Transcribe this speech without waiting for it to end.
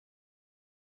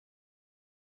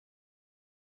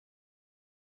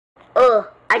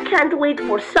I can't wait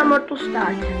for summer to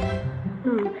start.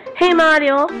 Hey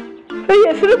Mario. Oh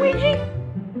yes, Luigi?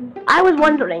 I was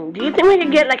wondering, do you think we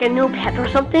could get like a new pet or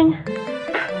something?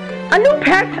 A new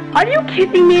pet? Are you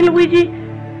kidding me, Luigi?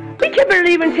 We can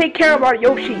barely even take care of our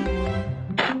Yoshi.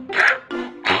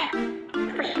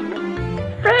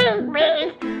 Free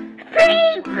me!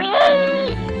 Free me!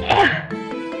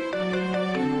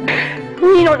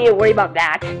 You don't need to worry about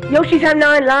that. Yoshis have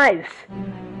 9 lives.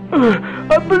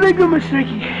 I believe you're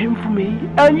mistaking him for me,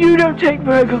 and you don't take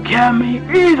very good care of me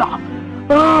either.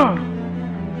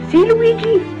 See,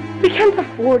 Luigi? We can't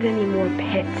afford any more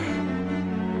pets.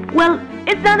 Well,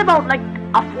 it's not about, like,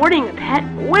 affording a pet.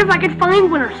 What if I could find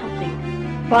one or something?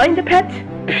 Find a pet?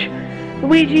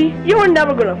 Luigi, you're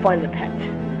never gonna find a pet.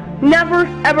 Never,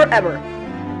 ever, ever.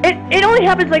 It only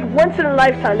happens, like, once in a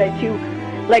lifetime that you,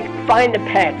 like, find a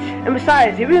pet. And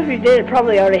besides, even if you did, it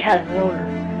probably already had an owner.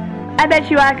 I bet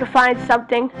you I could find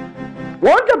something.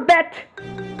 Want to bet?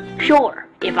 Sure.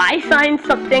 If I find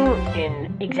something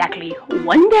in exactly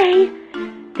 1 day,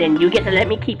 then you get to let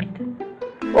me keep it.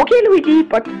 Okay, Luigi,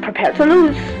 but prepare to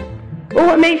lose. Well,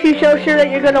 what makes you so sure that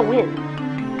you're gonna win?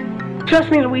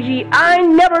 Trust me, Luigi, I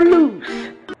never lose.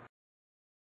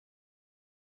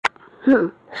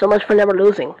 So much for never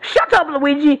losing. Shut up,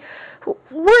 Luigi!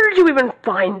 Where did you even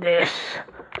find this?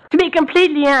 To be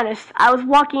completely honest, I was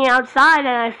walking outside and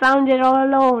I found it all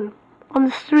alone, on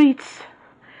the streets.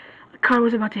 A car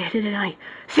was about to hit it and I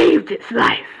saved its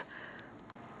life.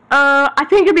 I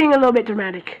think you're being a little bit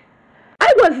dramatic.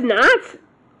 I was not.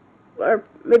 Or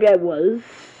maybe I was.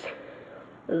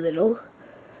 A little.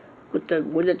 With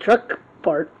the truck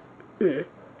part. You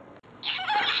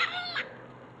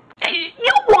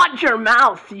watch your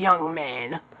mouth, young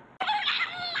man.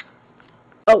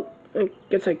 Oh, I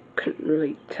guess I couldn't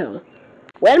really tell.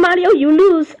 Well, Mario, you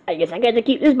lose. I guess I get to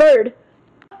keep this bird.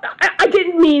 I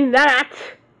didn't mean that.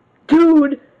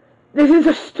 Dude, this is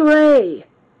a stray.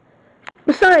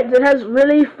 Besides, it has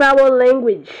really foul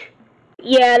language.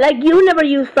 Yeah, like you never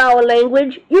use foul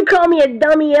language. You call me a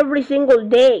dummy every single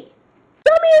day.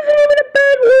 Dummy isn't even a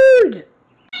bad word.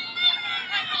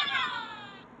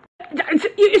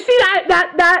 You see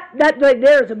that right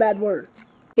there is a bad word.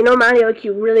 You know, Mario,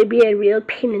 you really be a real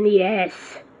pain in the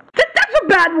ass. That's a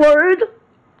bad word.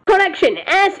 Correction,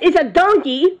 ass is a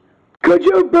donkey. Could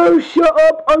you both shut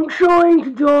up? I'm trying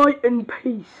to die in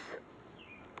peace.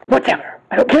 Whatever.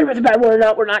 I don't care if it's a bad word or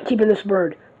not. We're not keeping this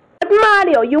bird. But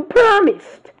Mario, you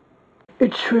promised.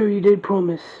 It's true, you did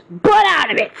promise. Butt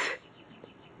out of it.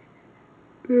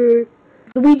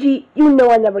 Luigi, you know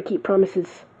I never keep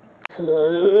promises. What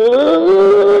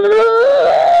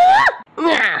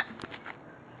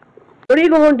are you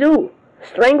going to do?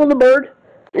 Strangle the bird?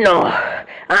 No,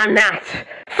 I'm not.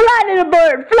 Fly, little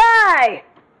bird, fly!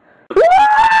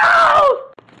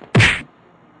 Whoa!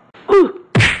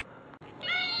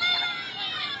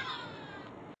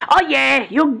 Oh yeah,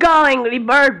 you go, Angry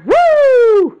Bird.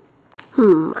 Woo!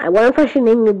 I wonder if I should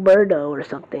name you Birdo or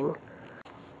something.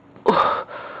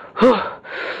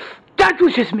 That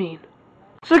was just mean.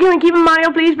 So can we keep him,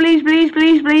 Mario, please, please, please,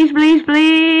 please, please, please,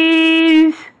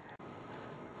 please?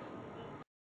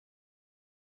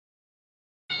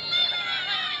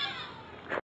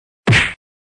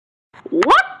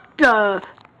 What the? Oh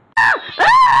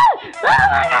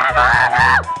my god! Oh my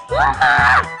god!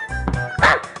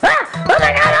 Oh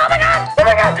my god! Oh my god! Oh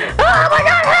my god! Oh my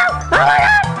god! Help! Oh my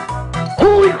god!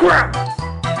 Holy crap!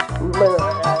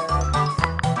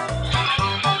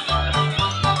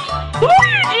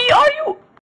 Luigi, are you?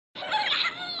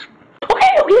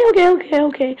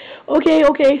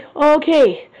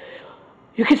 Okay.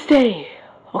 You can stay.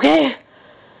 Okay?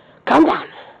 Calm down.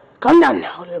 Calm down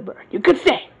now, little bird. You can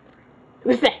stay.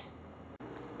 You can stay.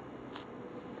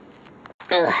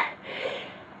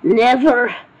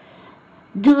 Never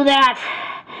do that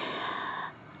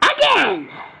again.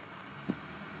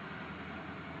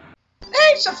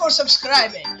 Thanks for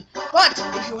subscribing. But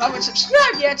if you haven't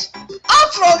subscribed yet, I'll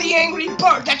throw the angry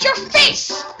bird at your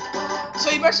face. So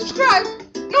you better subscribe.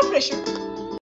 No pressure.